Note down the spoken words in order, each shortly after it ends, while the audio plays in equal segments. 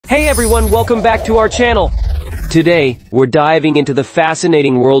Hey everyone, welcome back to our channel. Today, we're diving into the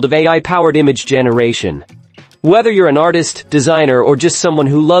fascinating world of AI-powered image generation. Whether you're an artist, designer, or just someone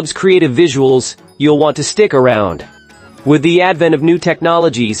who loves creative visuals, you'll want to stick around. With the advent of new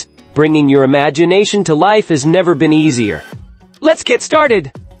technologies, bringing your imagination to life has never been easier. Let's get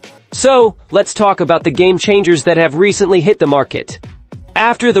started! So, let's talk about the game changers that have recently hit the market.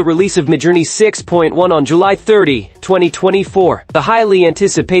 After the release of Midjourney 6.1 on July 30, 2024, the highly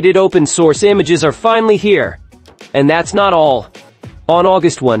anticipated open-source images are finally here. And that's not all. On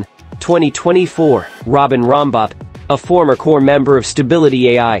August 1, 2024, Robin Rambop, a former core member of Stability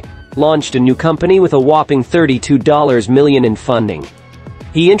AI, launched a new company with a whopping $32 million in funding.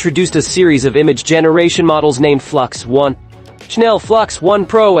 He introduced a series of image generation models named FLUX.1 Schnell, FLUX.1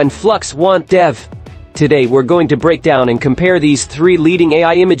 Pro, and FLUX.1 Dev. Today we're going to break down and compare these three leading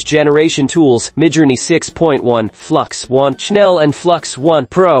AI image generation tools, Midjourney 6.1, FLUX.1 Schnell, and FLUX.1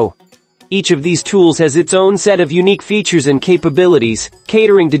 Pro. Each of these tools has its own set of unique features and capabilities,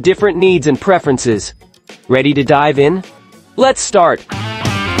 catering to different needs and preferences. Ready to dive in? Let's start!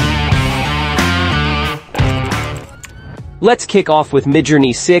 Let's kick off with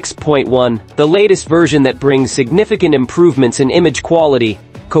Midjourney 6.1, the latest version that brings significant improvements in image quality,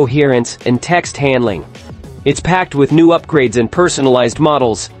 coherence, and text handling. It's packed with new upgrades and personalized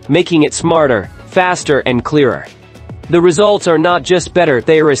models, making it smarter, faster, and clearer. The results are not just better,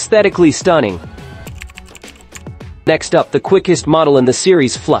 they are aesthetically stunning. Next up, the quickest model in the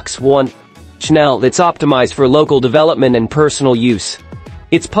series, FLUX.1 Schnell, that's optimized for local development and personal use.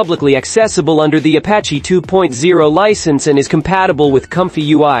 It's publicly accessible under the Apache 2.0 license and is compatible with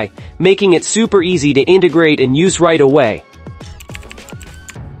Comfy UI, making it super easy to integrate and use right away.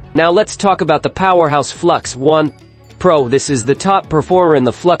 Now let's talk about the powerhouse FLUX.1 Pro. This is the top performer in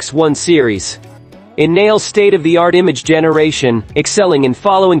the FLUX.1 series. It nails state-of-the-art image generation, excelling in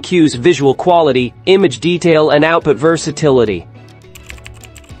following cues: visual quality, image detail, and output versatility.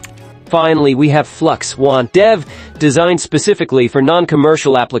 Finally, we have FLUX.1 Dev, designed specifically for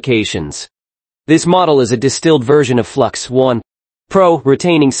non-commercial applications. This model is a distilled version of FLUX.1 Pro,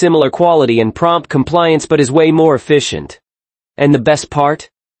 retaining similar quality and prompt compliance but is way more efficient. And the best part?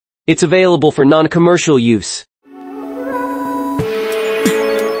 It's available for non-commercial use.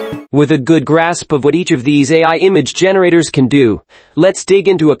 With a good grasp of what each of these AI image generators can do, let's dig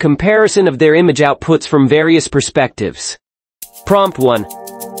into a comparison of their image outputs from various perspectives. Prompt 1.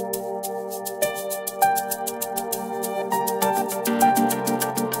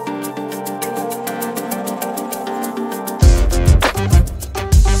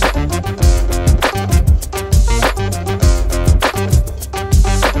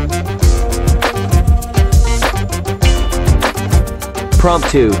 Prompt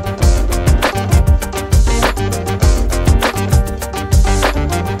 2.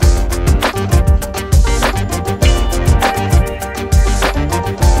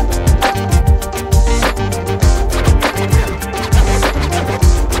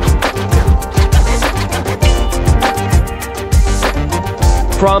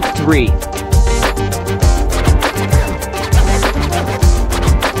 Prompt 3.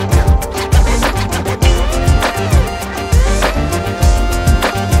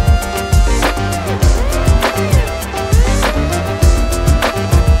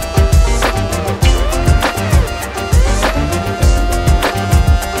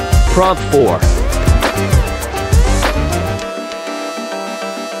 Prompt 4.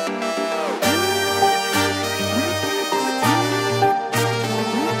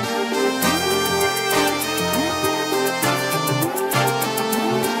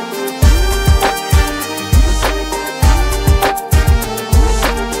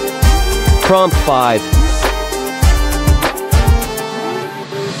 Prompt 5.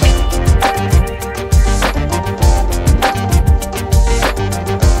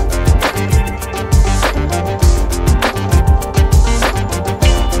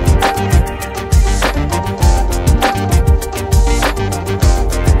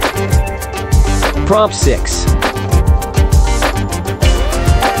 Prompt 6.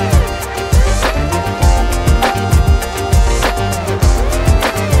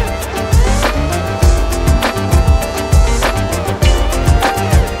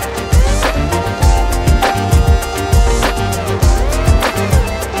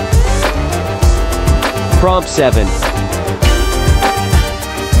 Prompt 7.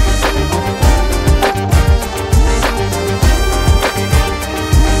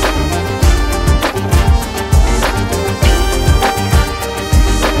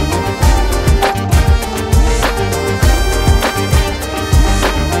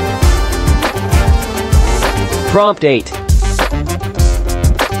 Prompt 8.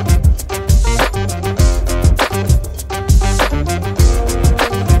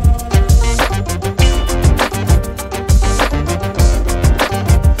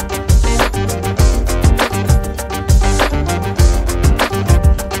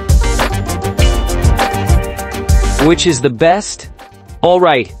 Which is the best?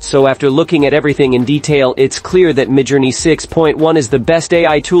 Alright, so after looking at everything in detail, it's clear that Midjourney 6.1 is the best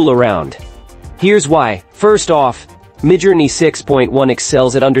AI tool around. Here's why. First off, Midjourney 6.1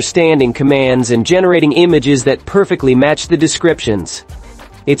 excels at understanding commands and generating images that perfectly match the descriptions.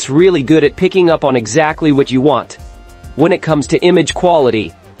 It's really good at picking up on exactly what you want. When it comes to image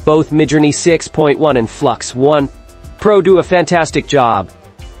quality, both Midjourney 6.1 and FLUX.1 Pro do a fantastic job.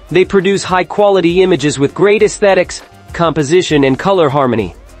 They produce high-quality images with great aesthetics, composition, and color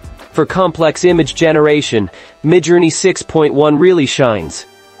harmony. For complex image generation, Midjourney 6.1 really shines.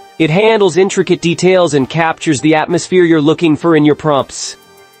 It handles intricate details and captures the atmosphere you're looking for in your prompts.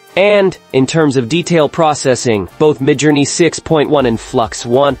 And, in terms of detail processing, both Midjourney 6.1 and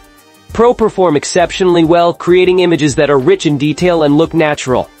FLUX.1 Pro perform exceptionally well, creating images that are rich in detail and look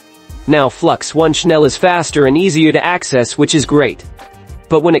natural. Now, FLUX.1 Schnell is faster and easier to access, which is great.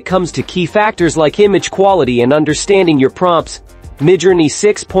 But when it comes to key factors like image quality and understanding your prompts, Midjourney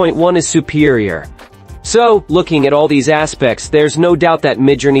 6.1 is superior. So, looking at all these aspects, there's no doubt that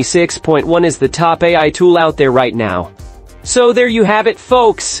Midjourney 6.1 is the top AI tool out there right now. So there you have it,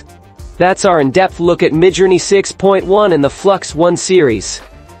 folks! That's our in-depth look at Midjourney 6.1 and the FLUX.1 series.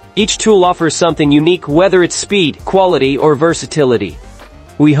 Each tool offers something unique, whether it's speed, quality, or versatility.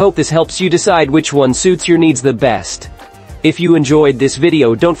 We hope this helps you decide which one suits your needs the best. If you enjoyed this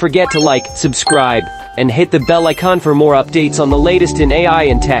video, don't forget to like, subscribe, and hit the bell icon for more updates on the latest in AI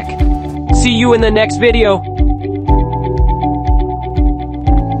and tech. See you in the next video!